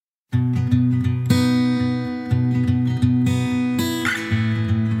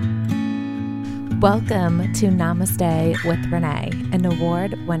Welcome to Namaste with Renee, an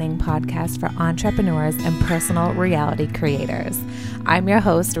award-winning podcast for entrepreneurs and personal reality creators. I'm your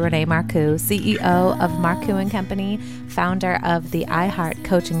host, Renee Marcoux, CEO of Marcoux & Company, founder of the iHeart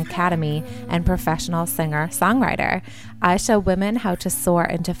Coaching Academy, and professional singer-songwriter. I show women how to soar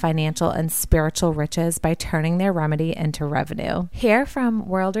into financial and spiritual riches by turning their remedy into revenue. Hear from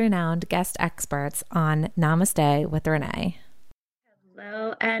world-renowned guest experts on Namaste with Renee.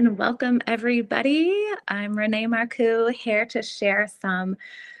 Hello and welcome, everybody. I'm Renee Marcoux, here to share some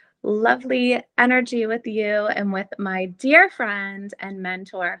lovely energy with you and with my dear friend and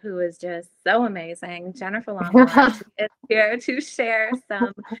mentor, who is just so amazing, Jennifer Longmore. She is here to share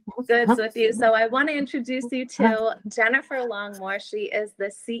some goods with you. So I want to introduce you to Jennifer Longmore. She is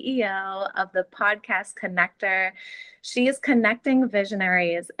the CEO of the Podcast Connector. She is connecting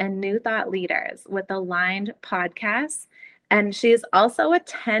visionaries and new thought leaders with aligned podcasts. And she's also a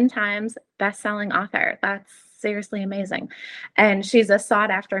 10 times best-selling author. That's seriously amazing. And she's a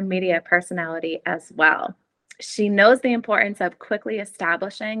sought-after media personality as well. She knows the importance of quickly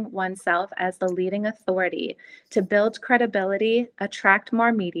establishing oneself as the leading authority to build credibility, attract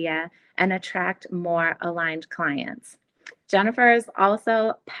more media, and attract more aligned clients. Jennifer is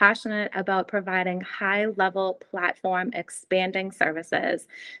also passionate about providing high-level platform expanding services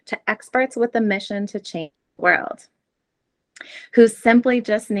to experts with a mission to change the world, who simply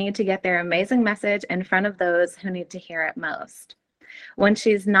just need to get their amazing message in front of those who need to hear it most. When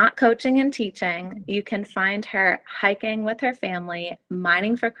she's not coaching and teaching, you can find her hiking with her family,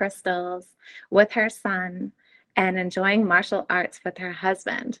 mining for crystals with her son, and enjoying martial arts with her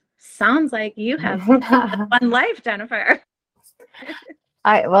husband. Sounds like you have a fun life, Jennifer.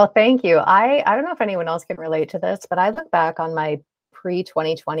 Well, thank you. I don't know if anyone else can relate to this, but I look back on my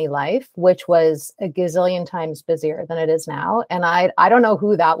pre-2020 life, which was a gazillion times busier than it is now. And I don't know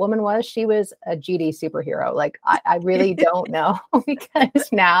who that woman was. She was a GD superhero. Like, I really don't know,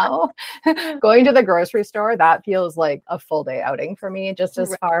 because now going to the grocery store, that feels like a full day outing for me, just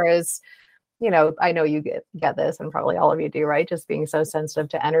as far as, you know, I know you get this, and probably all of you do, right? Just being so sensitive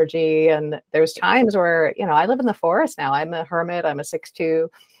to energy. And there's times where, you know, I live in the forest now. I'm a hermit. I'm a 6'2"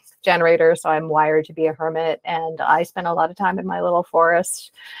 generator, so I'm wired to be a hermit, and I spend a lot of time in my little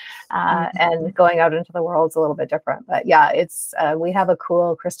forest, and going out into the world's a little bit different. But yeah, it's we have a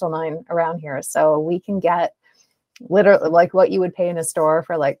cool crystal mine around here, so we can get literally like what you would pay in a store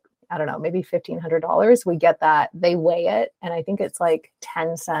for, like, I don't know, maybe $1,500. We get that. They weigh it, and I think it's like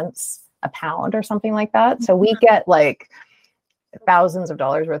 10 cents a pound or something like that. So we get like thousands of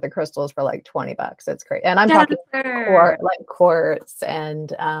dollars worth of crystals for like $20. It's great. And I'm talking quartz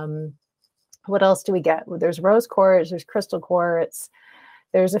and what else do we get? There's rose quartz, there's crystal quartz.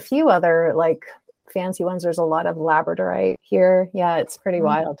 There's a few other like fancy ones. There's a lot of labradorite here. Yeah, it's pretty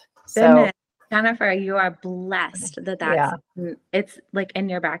wild. So Jennifer, you are blessed that's it's like in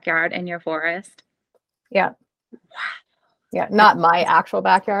your backyard, in your forest. Yeah. Wow. Yeah, not my actual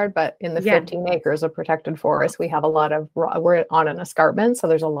backyard, but in the 15 acres of protected forest, we have a lot of we're on an escarpment, so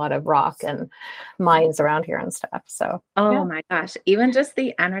there's a lot of rock and mines around here and stuff. So, my gosh, even just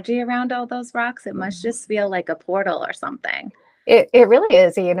the energy around all those rocks, it must just feel like a portal or something. It really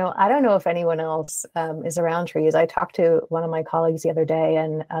is. You know, I don't know if anyone else is around trees. I talked to one of my colleagues the other day,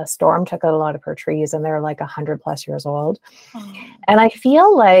 and a storm took out a lot of her trees, and they're like 100+ years old. And I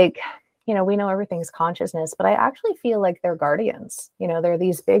feel like, you know, we know everything's consciousness, but I actually feel like they're guardians. You know, they're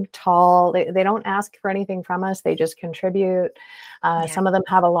these big, tall, they don't ask for anything from us. They just contribute. Some of them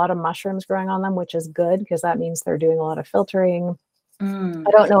have a lot of mushrooms growing on them, which is good, because that means they're doing a lot of filtering. I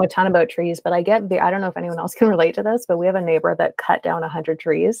don't know a ton about trees, but I don't know if anyone else can relate to this, but we have a neighbor that cut down 100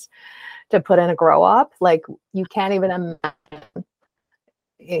 trees to put in a grow op. Like, you can't even imagine.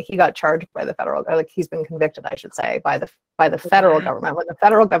 He got charged by the federal, like he's been convicted, I should say, by the federal government. When the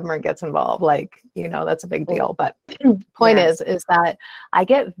federal government gets involved, like, you know, that's a big deal. But point is that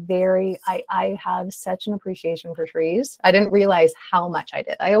I have such an appreciation for trees. I didn't realize how much I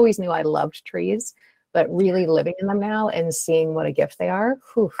did. I always knew I loved trees, but really living in them now and seeing what a gift they are.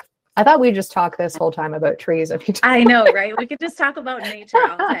 Whew. I thought we'd just talk this whole time about trees. I know, right? We could just talk about nature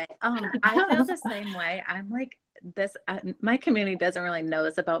all day. I feel the same way. I'm like, my community doesn't really know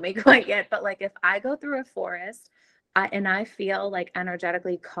this about me quite yet, but like, if I go through a forest and I feel like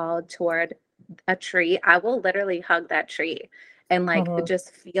energetically called toward a tree, I will literally hug that tree and like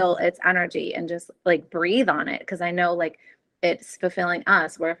just feel its energy and just like breathe on it, because I know like it's fulfilling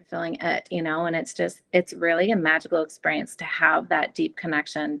us, we're fulfilling it, you know. And it's really a magical experience to have that deep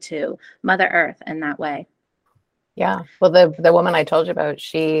connection to Mother Earth in that way. Yeah. Well, the woman I told you about,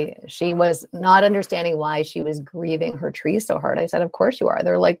 she was not understanding why she was grieving her trees so hard. I said, of course you are.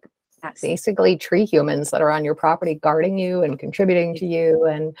 They're like basically tree humans that are on your property guarding you and contributing to you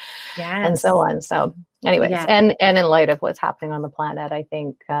and so on. So anyways, and in light of what's happening on the planet, I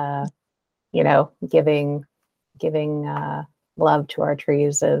think, giving love to our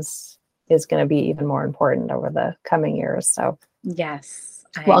trees is going to be even more important over the coming years. So yes.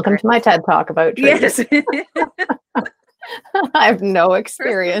 Welcome to my TED Talk about trees. Yes. I have no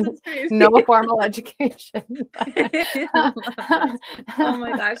experience, no formal education. Oh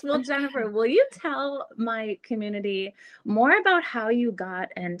my gosh. Well, Jennifer, will you tell my community more about how you got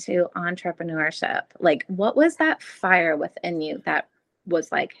into entrepreneurship? Like, what was that fire within you that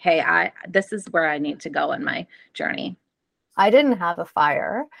was like, hey, this is where I need to go in my journey? I didn't have a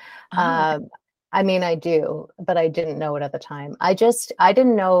fire. I mean, I do, but I didn't know it at the time. I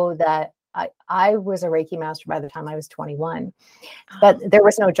didn't know that I was a Reiki master by the time I was 21, but there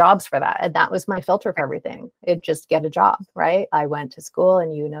was no jobs for that. And that was my filter for everything. It just get a job, right? I went to school,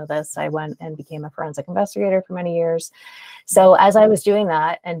 and you know this, I went and became a forensic investigator for many years. So as I was doing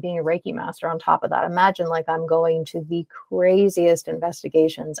that and being a Reiki master on top of that, imagine like I'm going to the craziest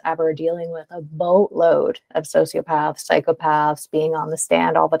investigations ever, dealing with a boatload of sociopaths, psychopaths, being on the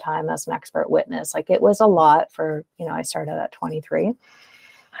stand all the time as an expert witness. Like it was a lot for, I started at 23.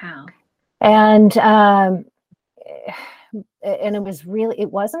 Wow. And it was really,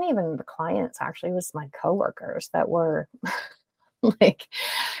 it wasn't even the clients, actually, it was my coworkers that were like,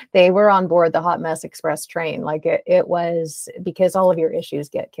 they were on board the Hot Mess Express train. Like it was because all of your issues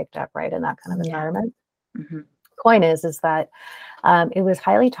get kicked up, right, in that kind of environment. Mm-hmm. Point is that it was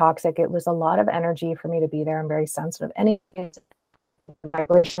highly toxic. It was a lot of energy for me to be there. I'm very sensitive. Any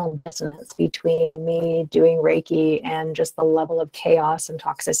vibrational dissonance between me doing Reiki and just the level of chaos and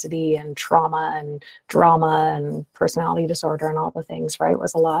toxicity and trauma and drama and personality disorder and all the things, right,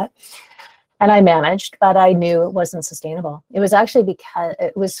 was a lot. And I managed, but I knew it wasn't sustainable. It was actually because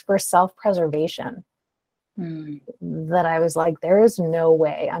it was for self-preservation that I was like, there is no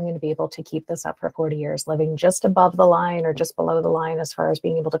way I'm going to be able to keep this up for 40 years, living just above the line or just below the line as far as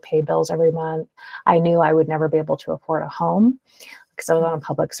being able to pay bills every month. I knew I would never be able to afford a home because I was on a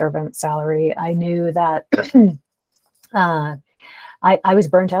public servant salary. I knew that I was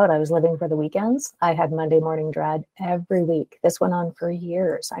burnt out. I was living for the weekends. I had Monday morning dread every week. This went on for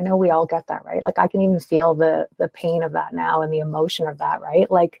years. I know we all get that, right? Like I can even feel the pain of that now and the emotion of that,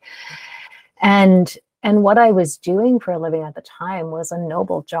 right? Like, and what I was doing for a living at the time was a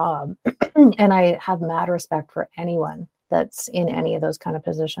noble job. And I have mad respect for anyone that's in any of those kind of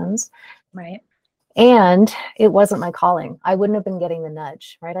positions. Right. And it wasn't my calling. I wouldn't have been getting the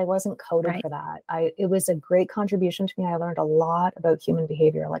nudge, right? I wasn't coded for that. It was a great contribution to me. I learned a lot about human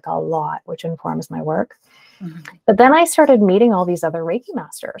behavior, like a lot, which informs my work. Mm-hmm. But then I started meeting all these other Reiki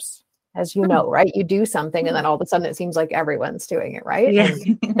masters, as you know, right? You do something and then all of a sudden it seems like everyone's doing it, right? Yeah.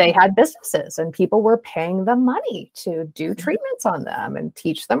 And they had businesses and people were paying them money to do treatments on them and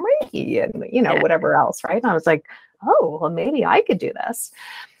teach them Reiki and, whatever else, right? And I was like, oh, well, maybe I could do this.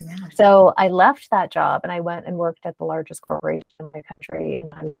 Yeah. So I left that job and I went and worked at the largest corporation in my country,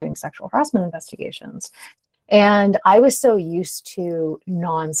 and I'm doing sexual harassment investigations. And I was so used to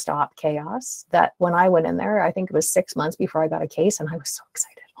nonstop chaos that when I went in there, I think it was 6 months before I got a case, and I was so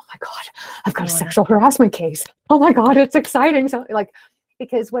excited. Oh my God, I've got a sexual harassment case. Oh my God, it's exciting. So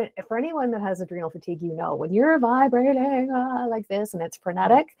because for anyone that has adrenal fatigue, when you're vibrating like this and it's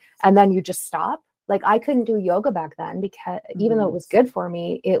frenetic and then you just stop. Like I couldn't do yoga back then because even though it was good for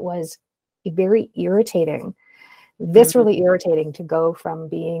me, it was very irritating, viscerally irritating to go from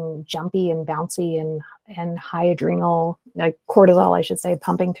being jumpy and bouncy and high adrenal, like cortisol, I should say,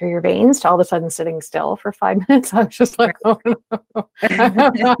 pumping through your veins to all of a sudden sitting still for 5 minutes. I was just like, oh no.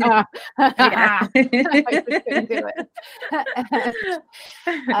 I just couldn't do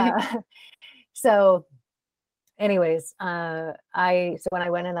it. So anyways, so when I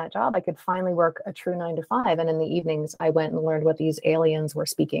went in that job, I could finally work a true 9 to 5. And in the evenings, I went and learned what these aliens were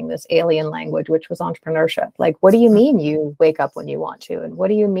speaking, this alien language, which was entrepreneurship. Like, what do you mean you wake up when you want to? And what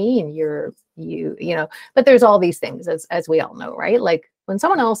do you mean but there's all these things as we all know, right? Like when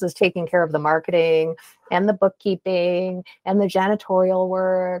someone else is taking care of the marketing and the bookkeeping and the janitorial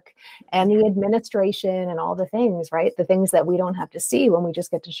work and the administration and all the things, right? The things that we don't have to see when we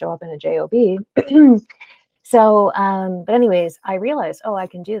just get to show up in a job. So, but anyways, I realized, I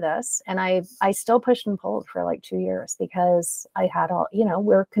can do this. And I still pushed and pulled for like 2 years because I had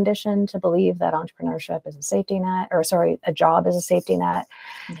we're conditioned to believe that entrepreneurship is a safety net, a job is a safety net,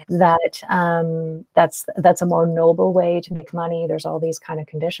 that that's a more noble way to make money. There's all these kind of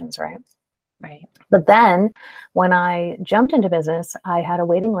conditions, right? Right. But then when I jumped into business, I had a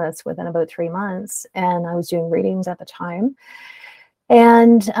waiting list within about 3 months and I was doing readings at the time.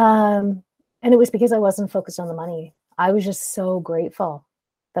 And it was because I wasn't focused on the money. I was just so grateful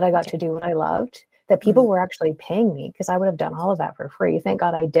that I got to do what I loved, that people were actually paying me, because I would have done all of that for free. Thank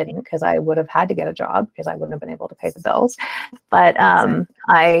God I didn't, because I would have had to get a job, because I wouldn't have been able to pay the bills. But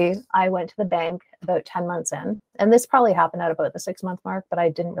I went to the bank about 10 months in, and this probably happened at about the 6-month mark, but I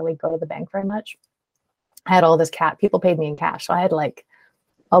didn't really go to the bank very much. I had all this people paid me in cash. So I had like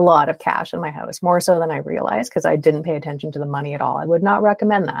a lot of cash in my house, more so than I realized, because I didn't pay attention to the money at all. I would not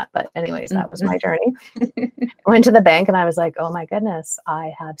recommend that. But anyways, that was my journey. I went to the bank and I was like, oh my goodness,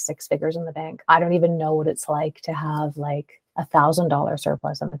 I have 6 figures in the bank. I don't even know what it's like to have like $1,000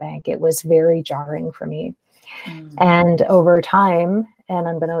 surplus in the bank. It was very jarring for me. And over time, and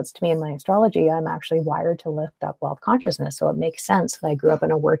unbeknownst to me in my astrology, I'm actually wired to lift up wealth consciousness. So it makes sense that I grew up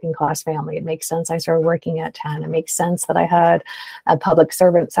in a working class family. It makes sense I started working at 10. It makes sense that I had a public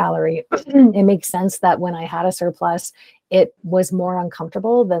servant salary. It makes sense that when I had a surplus, it was more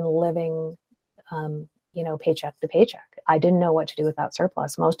uncomfortable than living, paycheck to paycheck. I didn't know what to do with that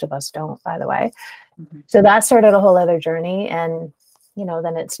surplus. Most of us don't, by the way. So that started a whole other journey. And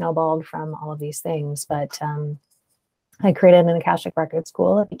then it snowballed from all of these things. But I created an Akashic Record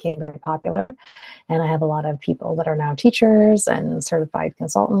School. It became very popular. And I have a lot of people that are now teachers and certified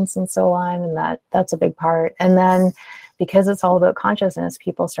consultants and so on. And that's a big part. And then because it's all about consciousness,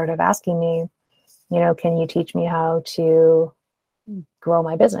 people started asking me, can you teach me how to grow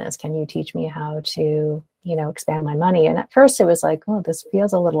my business? Can you teach me how to, expand my money? And at first it was like, oh, this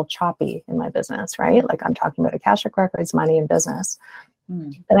feels a little choppy in my business, right? Like I'm talking about Akashic Records, money, and business.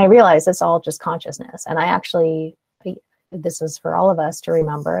 And I realized it's all just consciousness. And this is for all of us to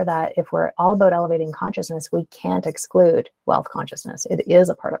remember that if we're all about elevating consciousness, we can't exclude wealth consciousness. It is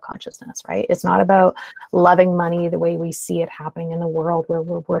a part of consciousness, right? It's not about loving money the way we see it happening in the world where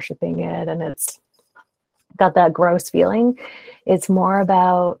we're worshiping it and it's got that gross feeling. It's more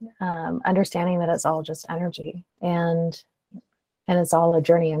about understanding that it's all just energy and it's all a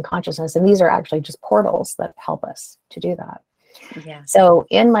journey in consciousness. And these are actually just portals that help us to do that. Yeah. So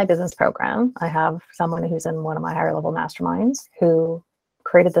in my business program, I have someone who's in one of my higher level masterminds who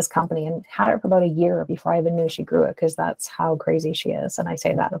created this company and had it for about a year before I even knew she grew it, because that's how crazy she is. And I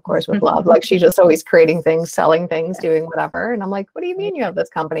say that, of course, with love. Like she's just always creating things, selling things, doing whatever. And I'm like, what do you mean you have this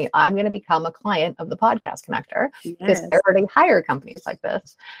company? I'm going to become a client of the Podcast Connector, because I already hire companies like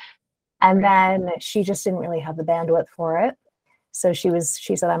this. And then she just didn't really have the bandwidth for it. So she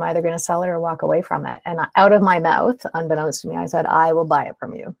said, I'm either going to sell it or walk away from it. And out of my mouth, unbeknownst to me, I said, I will buy it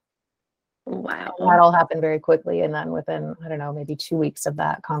from you. Wow. That all happened very quickly. And then within, I don't know, maybe 2 weeks of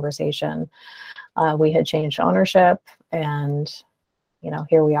that conversation, we had changed ownership and,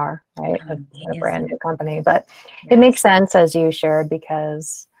 here we are, right? A brand new company. But it makes sense, as you shared,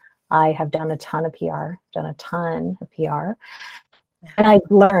 because I have done a ton of PR. And I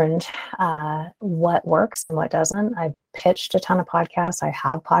learned what works and what doesn't. I've pitched a ton of podcasts. I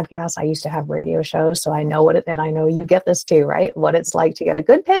have podcasts. I used to have radio shows. So I know and I know you get this too, right? What it's like to get a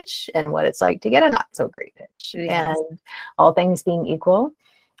good pitch and what it's like to get a not so great pitch. Yes. And all things being equal,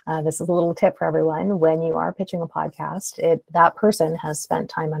 this is a little tip for everyone. When you are pitching a podcast, that person has spent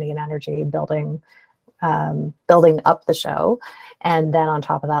time, money, and energy building up the show. And then on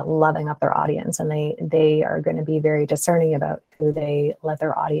top of that, loving up their audience. And they are going to be very discerning about who they let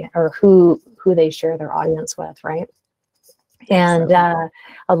their audience, or who they share their audience with, right? And a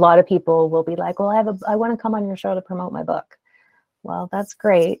lot of people will be like, well, I want to come on your show to promote my book. Well, that's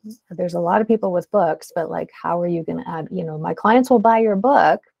great. There's a lot of people with books, but like, how are you going to add, my clients will buy your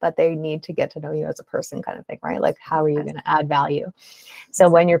book, but they need to get to know you as a person, kind of thing, right? Like, how are you going to add value? So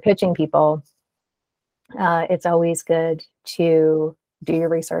when you're pitching people, it's always good to do your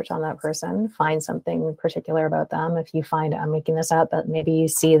research on that person, find something particular about them. If you find, I'm making this up, but maybe you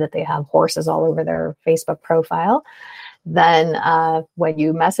see that they have horses all over their Facebook profile, then when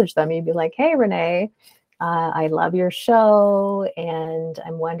you message them, you'd be like, hey, Renee, I love your show, and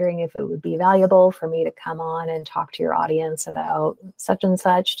I'm wondering if it would be valuable for me to come on and talk to your audience about such and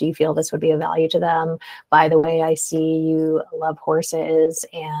such. Do you feel this would be of value to them? By the way, I see you love horses,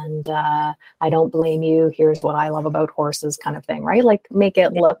 and I don't blame you. Here's what I love about horses, kind of thing, right? Like make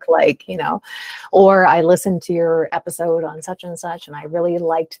it look like, or I listened to your episode on such and such, and I really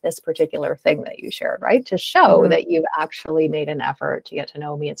liked this particular thing that you shared, right? To show that you've actually made an effort to get to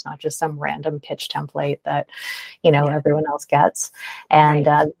know me. It's not just some random pitch template that everyone else gets, and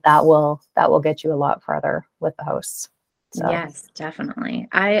that will get you a lot farther with the hosts. So. Yes, definitely.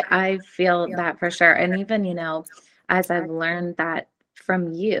 I feel that for sure. And even as I've learned that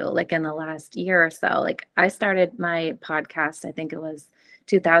from you, like in the last year or so, like I started my podcast, I think it was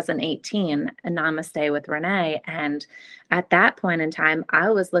 2018, a Namaste with Renee. And at that point in time, I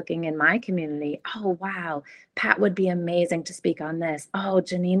was looking in my community, oh, wow, Pat would be amazing to speak on this. Oh,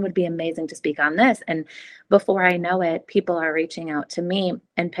 Janine would be amazing to speak on this. And before I know it, people are reaching out to me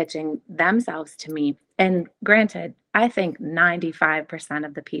and pitching themselves to me. And granted, I think 95%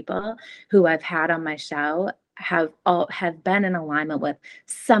 of the people who I've had on my show have been in alignment with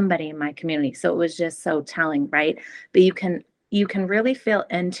somebody in my community. So it was just so telling, right? But you can really feel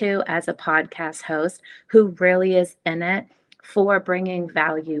into, as a podcast host, who really is in it for bringing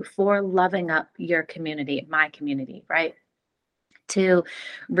value, for loving up your community, my community, right? To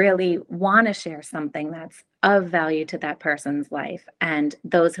really want to share something that's of value to that person's life. And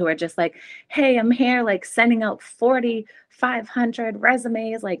those who are just like, hey, I'm here, like sending out 4,500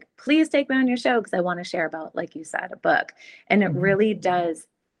 resumes, like, please take me on your show because I want to share about, like you said, a book. And it really does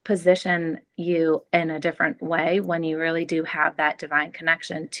position you in a different way when you really do have that divine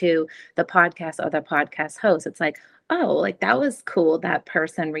connection to the podcast or the podcast host. It's like, oh, like that was cool. That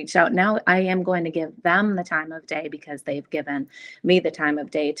person reached out. Now I am going to give them the time of day because they've given me the time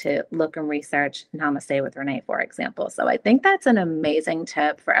of day to look and research Namaste with Renee, for example. So I think that's an amazing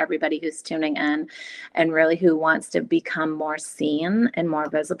tip for everybody who's tuning in and really who wants to become more seen and more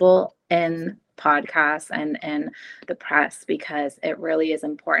visible in podcasts and the press, because it really is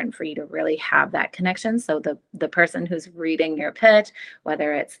important for you to really have that connection. So the person who's reading your pitch,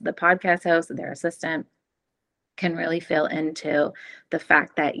 whether it's the podcast host or their assistant, can really feel into the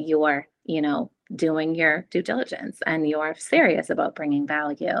fact that you're, doing your due diligence and you're serious about bringing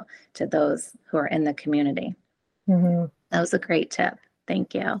value to those who are in the community. Mm-hmm. That was a great tip.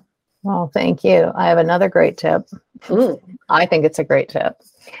 Thank you. Well, thank you. I have another great tip. Ooh. I think it's a great tip.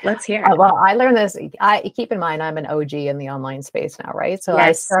 Let's hear it. Well, I learned this. I keep in mind I'm an OG in the online space now, right? So yes.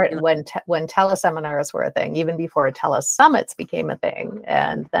 I started when teleseminars were a thing, even before telesummits became a thing.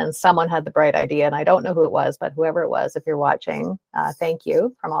 And then someone had the bright idea, and I don't know who it was, but whoever it was, if you're watching, thank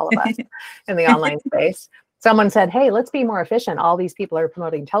you from all of us in the online space. Someone said, "Hey, let's be more efficient. All these people are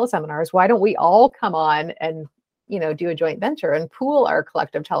promoting teleseminars. Why don't we all come on and do a joint venture and pool our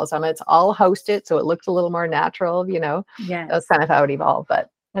collective telesummits, all host it so it looks a little more natural, Yes. That's kind of how it evolved. But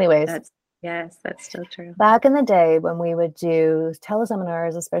anyways, that's still true. Back in the day when we would do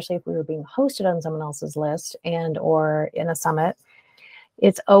teleseminars, especially if we were being hosted on someone else's list and or in a summit,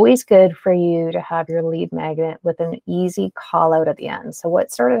 it's always good for you to have your lead magnet with an easy call out at the end. So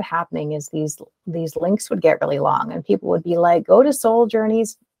what started happening is these links would get really long and people would be like, go to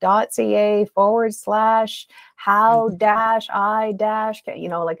souljourneys.ca/how-I-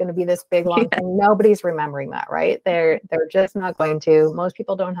 like going to be this big long thing. Nobody's remembering that, right? They're just not going to. Most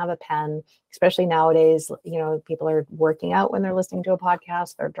people don't have a pen, especially nowadays. People are working out when they're listening to a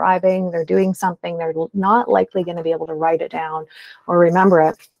podcast, they're driving, they're doing something. They're not likely going to be able to write it down or remember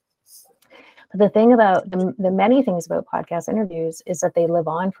it. But the thing about the many things about podcast interviews is that they live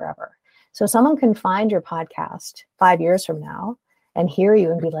on forever. So someone can find your podcast 5 years from now and hear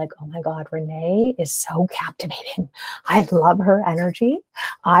you and be like, oh my God, Renee is so captivating. I love her energy.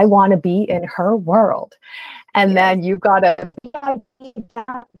 I want to be in her world. And then you've got to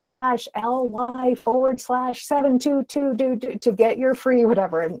 /LY/722 to get your free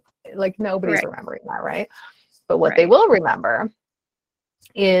whatever. And like nobody's remembering that, right? But what they will remember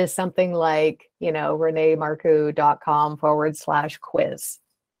is something like, reneemarcoux.com/quiz.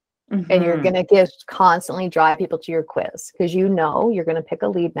 Mm-hmm. And you're going to constantly drive people to your quiz because you're going to pick a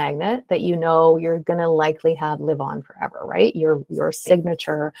lead magnet that you're going to likely have live on forever, right? Your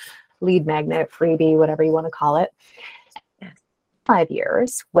signature lead magnet, freebie, whatever you want to call it. 5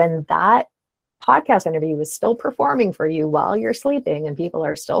 years, when that podcast interview is still performing for you while you're sleeping and people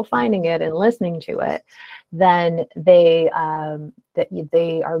are still finding it and listening to it, then they are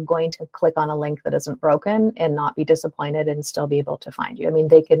going to click on a link that isn't broken and not be disappointed and still be able to find you. I mean,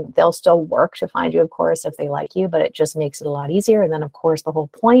 they'll still work to find you, of course, if they like you, but it just makes it a lot easier. And then, of course, the whole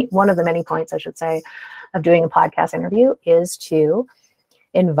point, one of the many points, I should say, of doing a podcast interview is to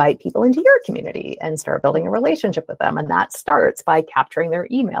invite people into your community and start building a relationship with them. And that starts by capturing their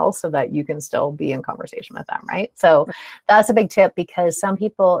email so that you can still be in conversation with them, right? So that's a big tip because some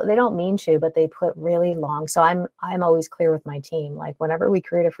people, they don't mean to, but they put really long. So I'm always clear with my team. Like whenever we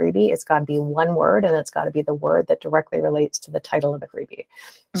create a freebie, it's got to be one word and it's got to be the word that directly relates to the title of the freebie.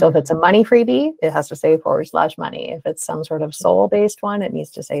 So if it's a money freebie, it has to say /money. If it's some sort of soul-based one, it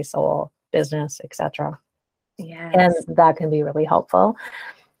needs to say soul, business, etc. Yes. And that can be really helpful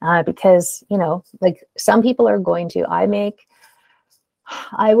because, like some people are going to, I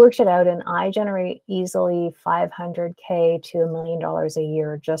worked it out and I generate easily $500K to $1 million a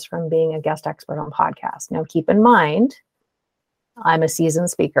year just from being a guest expert on podcasts. Now, keep in mind, I'm a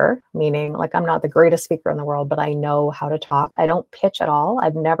seasoned speaker, meaning like I'm not the greatest speaker in the world, but I know how to talk. I don't pitch at all.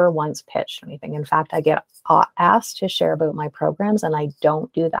 I've never once pitched anything. In fact, I get asked to share about my programs, and I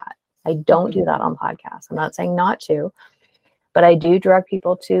don't do that. I don't do that on podcasts. I'm not saying not to, but I do direct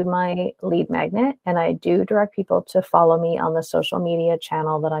people to my lead magnet, and I do direct people to follow me on the social media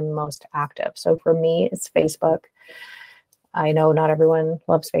channel that I'm most active. So for me, it's Facebook. I know not everyone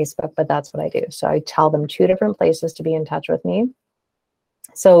loves Facebook, but that's what I do. So I tell them 2 different places to be in touch with me.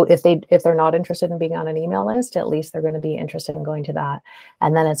 So if they're not interested in being on an email list, at least they're going to be interested in going to that.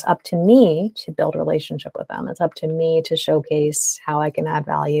 And then it's up to me to build a relationship with them. It's up to me to showcase how I can add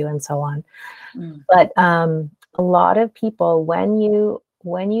value and so on. But a lot of people, when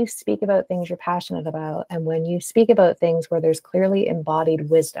you speak about things you're passionate about, and when you speak about things where there's clearly embodied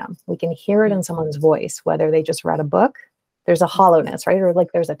wisdom, we can hear it in someone's voice, whether they just read a book, there's a hollowness, right? Or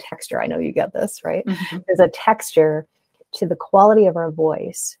like there's a texture. I know you get this, right? There's a texture to the quality of our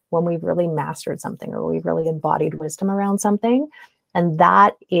voice when we've really mastered something or we've really embodied wisdom around something. And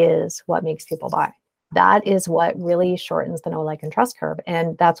that is what makes people buy. That is what really shortens the know, like, and trust curve.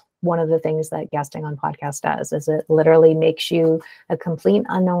 And that's one of the things that guesting on podcasts does, is it literally makes you a complete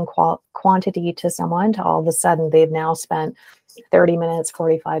unknown quantity to someone, to all of a sudden they've now spent 30 minutes,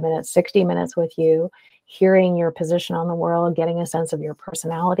 45 minutes, 60 minutes with you, hearing your position on the world, getting a sense of your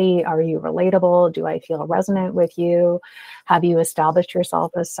personality. Are you relatable? Do I feel resonant with you? Have you established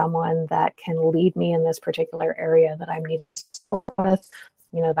yourself as someone that can lead me in this particular area that I'm needing support with?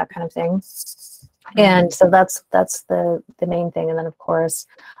 You know, that kind of thing. And so that's the main thing. And then of course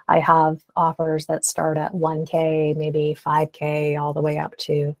I have offers that start at 1K, maybe 5K, all the way up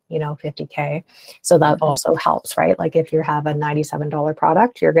to, 50K. So that also helps, right? Like if you have a $97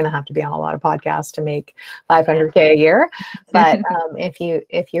 product, you're going to have to be on a lot of podcasts to make 500K a year. But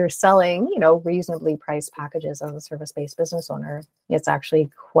if you're selling, reasonably priced packages as a service-based business owner, it's actually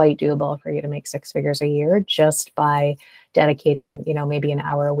quite doable for you to make 6 figures a year just by dedicating, maybe an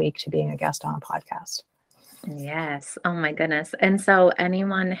hour a week to being a guest on a podcast. Yes. Oh my goodness. And so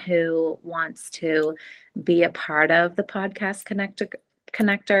anyone who wants to be a part of the podcast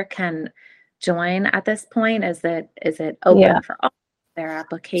connector can join at this point. Is it open for all their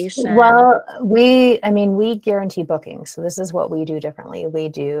application? Well, we guarantee bookings. So this is what we do differently.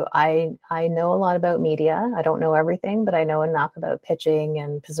 I know a lot about media. I don't know everything, but I know enough about pitching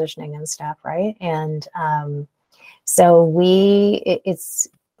and positioning and stuff. Right. And, so we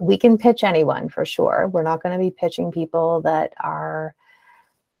can pitch anyone for sure. We're not going to be pitching people that are,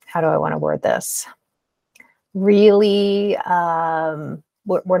 how do I want to word this? Really,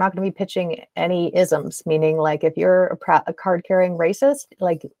 we're not going to be pitching any isms, meaning like if you're a card carrying racist,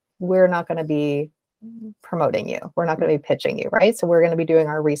 like we're not going to be promoting you. We're not going to be pitching you, right? So we're going to be doing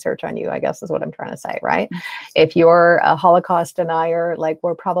our research on you, I guess is what I'm trying to say, right? If you're a Holocaust denier, like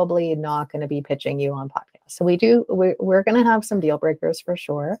we're probably not going to be pitching you on podcasts. So we're going to have some deal breakers for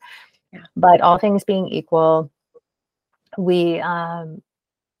sure. Yeah. But all things being equal, we're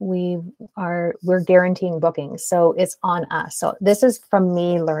guaranteeing bookings. So it's on us. So this is from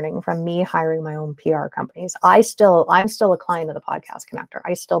me learning, from me hiring my own PR companies. I'm still a client of the Podcast Connector.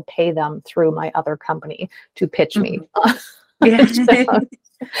 I still pay them through my other company to pitch me. But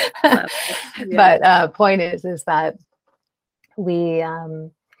point is that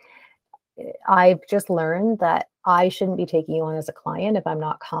I've just learned that I shouldn't be taking you on as a client if I'm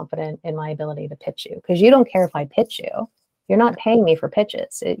not confident in my ability to pitch you, because you don't care if I pitch you. You're not paying me for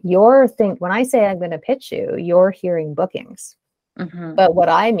pitches. When I say I'm going to pitch you, you're hearing bookings. But what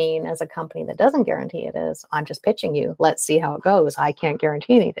I mean as a company that doesn't guarantee it is I'm just pitching you. Let's see how it goes. I can't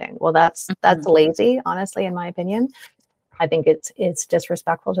guarantee anything. Well, that's lazy, honestly, in my opinion. I think it's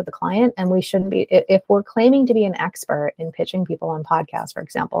disrespectful to the client, and we shouldn't be. If we're claiming to be an expert in pitching people on podcasts, for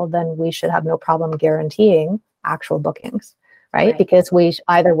example, then we should have no problem guaranteeing actual bookings, right? Because we're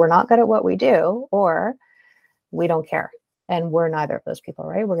not good at what we do, or we don't care. And we're neither of those people,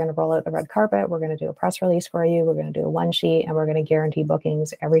 right? We're going to roll out the red carpet. We're going to do a press release for you. We're going to do a one sheet, and we're going to guarantee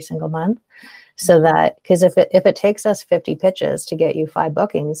bookings every single month. So that, because if it takes us 50 pitches to get you 5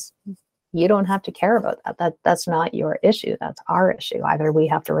 bookings, you don't have to care about that. That's not your issue. That's our issue. Either we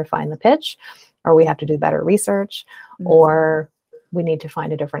have to refine the pitch, or we have to do better research, or we need to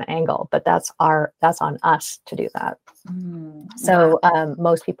find a different angle. But that's on us to do that. So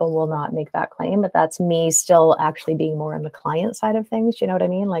most people will not make that claim, but that's me still actually being more on the client side of things. You know what I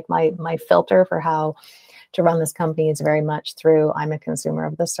mean? Like my filter for how to run this company is very much through, I'm a consumer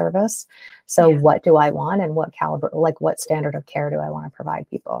of the service. So what do I want, and what caliber, like what standard of care do I want to provide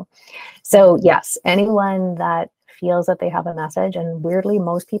people? So yes, anyone that feels that they have a message, and weirdly,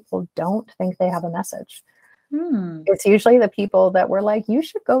 most people don't think they have a message. It's usually the people that were like, you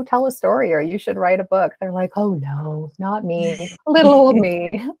should go tell a story or you should write a book. They're like, oh no, not me, little old me.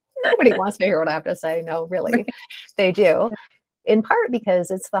 Nobody wants to hear what I have to say. No, really, they do. In part because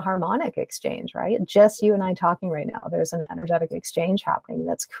it's the harmonic exchange, right? Just you and I talking right now, there's an energetic exchange happening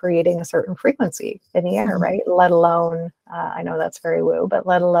that's creating a certain frequency in the air, right? Let alone, I know that's very woo, but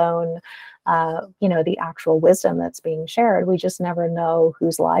let alone, the actual wisdom that's being shared. We just never know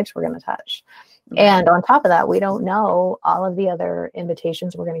whose lives we're going to touch. And on top of that, we don't know all of the other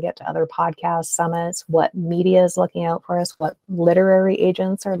invitations we're going to get to other podcast summits, what media is looking out for us, what literary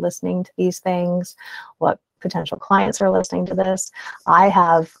agents are listening to these things, what potential clients are listening to this.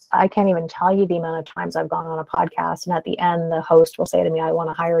 I can't even tell you the amount of times I've gone on a podcast and at the end, the host will say to me, I want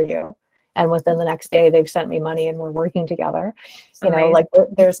to hire you. And within the next day, they've sent me money and we're working together. Like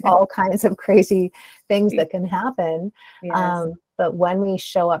there's all kinds of crazy things that can happen. Yes. But when we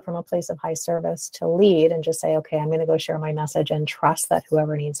show up from a place of high service to lead and just say, okay, I'm going to go share my message and trust that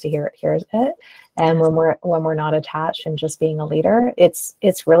whoever needs to hear it hears it. And when we're not attached and just being a leader, it's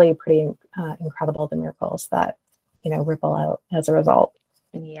really pretty incredible, the miracles that, ripple out as a result.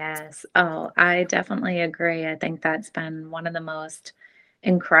 Yes. Oh, I definitely agree. I think that's been one of the most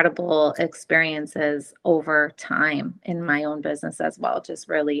incredible experiences over time in my own business as well. Just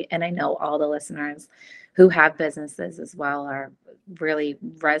really, and I know all the listeners who have businesses as well are really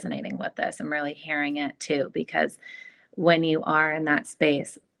resonating with this and really hearing it too, because when you are in that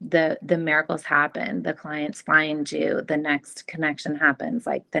space, the miracles happen, the clients find you, the next connection happens,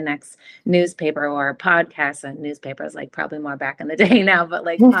 like the next newspaper or podcast. And newspaper is like probably more back in the day now, but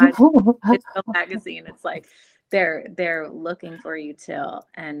like podcast, magazine, it's like they're looking for you too.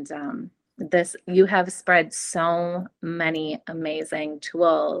 And you have spread so many amazing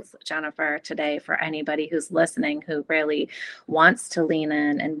tools, Jennifer, today for anybody who's listening, who really wants to lean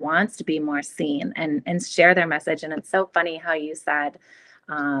in and wants to be more seen and share their message. And it's so funny how you said,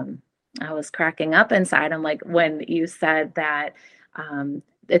 I was cracking up inside. I'm like, when you said that,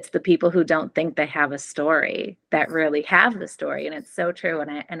 it's the people who don't think they have a story that really have the story. And it's so true.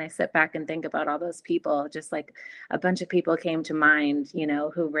 And I sit back and think about all those people, just like a bunch of people came to mind,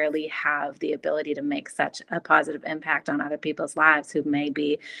 who really have the ability to make such a positive impact on other people's lives, who may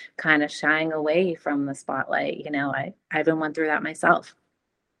be kind of shying away from the spotlight. I even went through that myself.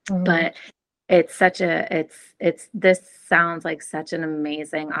 Mm-hmm. But this sounds like such an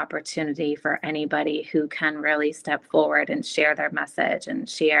amazing opportunity for anybody who can really step forward and share their message and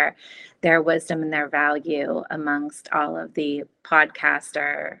share their wisdom and their value amongst all of the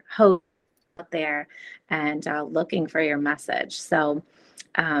podcaster hosts out there and looking for your message. So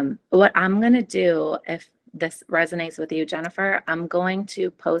what I'm going to do, if this resonates with you, Jennifer, I'm going to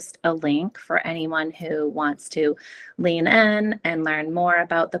post a link for anyone who wants to lean in and learn more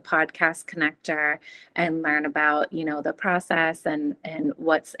about the Podcast Connector and learn about, the process and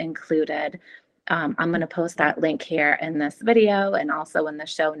what's included. I'm going to post that link here in this video and also in the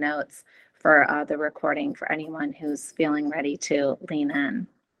show notes for the recording for anyone who's feeling ready to lean in.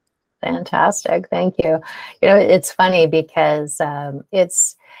 Fantastic. Thank you. It's funny because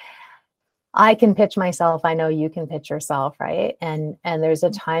I can pitch myself. I know you can pitch yourself, right? And there's a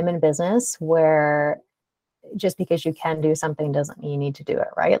time in business where just because you can do something doesn't mean you need to do it,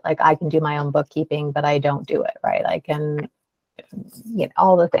 right? Like I can do my own bookkeeping, but I don't do it, right? I can,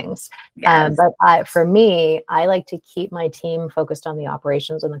 all the things. Yes. But for me, I like to keep my team focused on the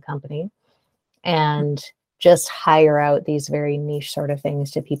operations in the company and just hire out these very niche sort of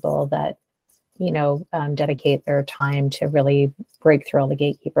things to people that dedicate their time to really break through all the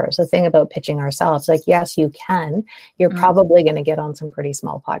gatekeepers. The thing about pitching ourselves, like, yes, you can. You're probably going to get on some pretty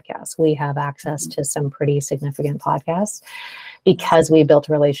small podcasts. We have access to some pretty significant podcasts because we built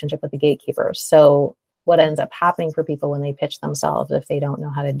a relationship with the gatekeepers. So what ends up happening for people when they pitch themselves, if they don't know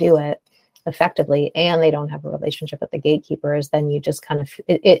how to do it effectively and they don't have a relationship with the gatekeepers, then you just kind of,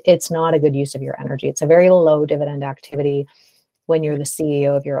 it's not a good use of your energy. It's a very low dividend activity. When you're the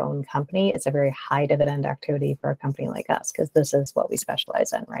CEO of your own company, it's a very high dividend activity for a company like us because this is what we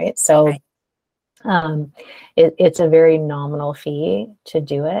specialize in, right? So it's a very nominal fee to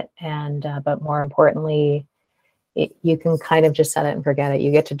do it. And but more importantly, you can kind of just set it and forget it.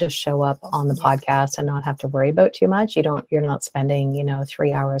 You get to just show up on the podcast and not have to worry about too much. You're not spending,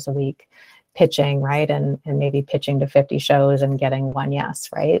 3 hours a week pitching, right? And maybe pitching to 50 shows and getting one yes,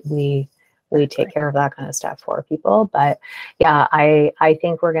 right? We take care of that kind of stuff for people. But yeah, I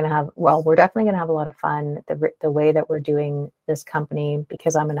think we're definitely going to have a lot of fun. The way that we're doing this company,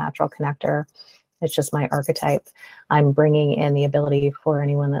 because I'm a natural connector, it's just my archetype. I'm bringing in the ability for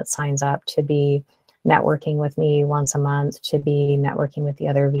anyone that signs up to be networking with me once a month to be networking with the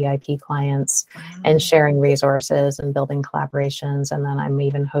other VIP clients and sharing resources and building collaborations. And then I'm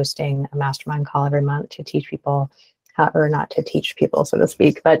even hosting a mastermind call every month to teach people how, or not to teach people, so to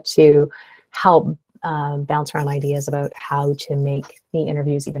speak, but to help bounce around ideas about how to make the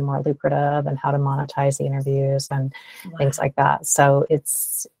interviews even more lucrative and how to monetize the interviews and things like that. So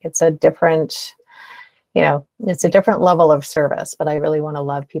it's a different, it's a different level of service, but I really want to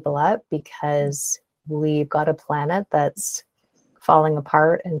love people up because we've got a planet that's falling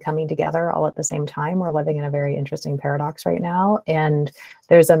apart and coming together all at the same time. We're living in a very interesting paradox right now. And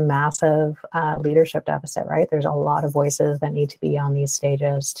there's a massive leadership deficit, right? There's a lot of voices that need to be on these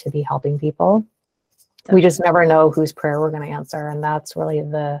stages to be helping people. We just never know whose prayer we're going to answer. And that's really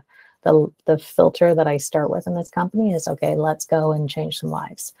the filter that I start with in this company is, okay, let's go and change some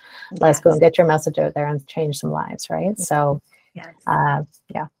lives. Let's go and get your message out there and change some lives, right? So, yeah.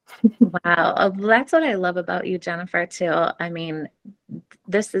 Wow. That's what I love about you, Jennifer, too. I mean,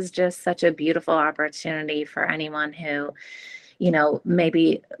 this is just such a beautiful opportunity for anyone who,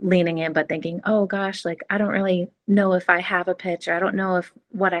 maybe leaning in, but thinking, oh gosh, like, I don't really know if I have a pitch, or I don't know if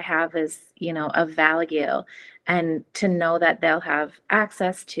what I have is, of value. And to know that they'll have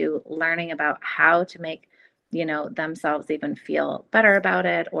access to learning about how to make, themselves even feel better about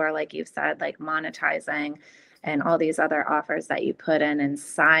it. Or like you've said, like monetizing and all these other offers that you put in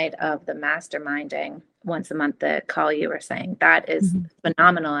inside of the masterminding once a month, the call you were saying, that is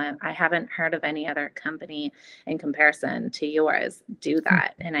phenomenal. I haven't heard of any other company in comparison to yours do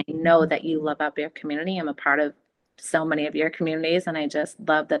that. And I know that you love up your community. I'm a part of so many of your communities, and I just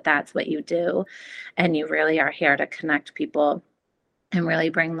love that that's what you do. And you really are here to connect people and really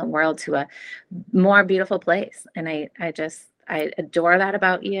bring the world to a more beautiful place. And I adore that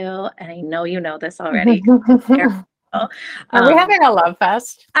about you. And I know you know this already. Are we having a love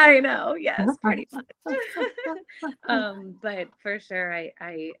fest? I know, yes, pretty much. But for sure,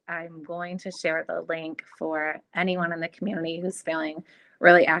 I'm going to share the link for anyone in the community who's feeling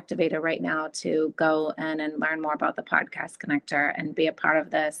really activated right now to go in and learn more about the Podcast Connector and be a part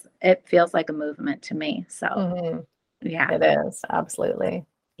of this. It feels like a movement to me. So, yeah, it is. Absolutely.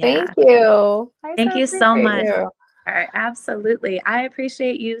 Yeah. Thank you. Thank you so much. Absolutely. I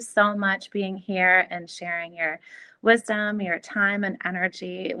appreciate you so much being here and sharing your wisdom, your time and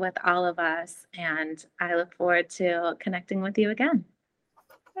energy with all of us. And I look forward to connecting with you again.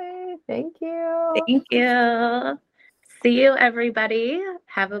 Hey, thank you. Thank you. See you, everybody.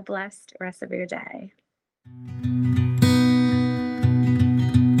 Have a blessed rest of your day.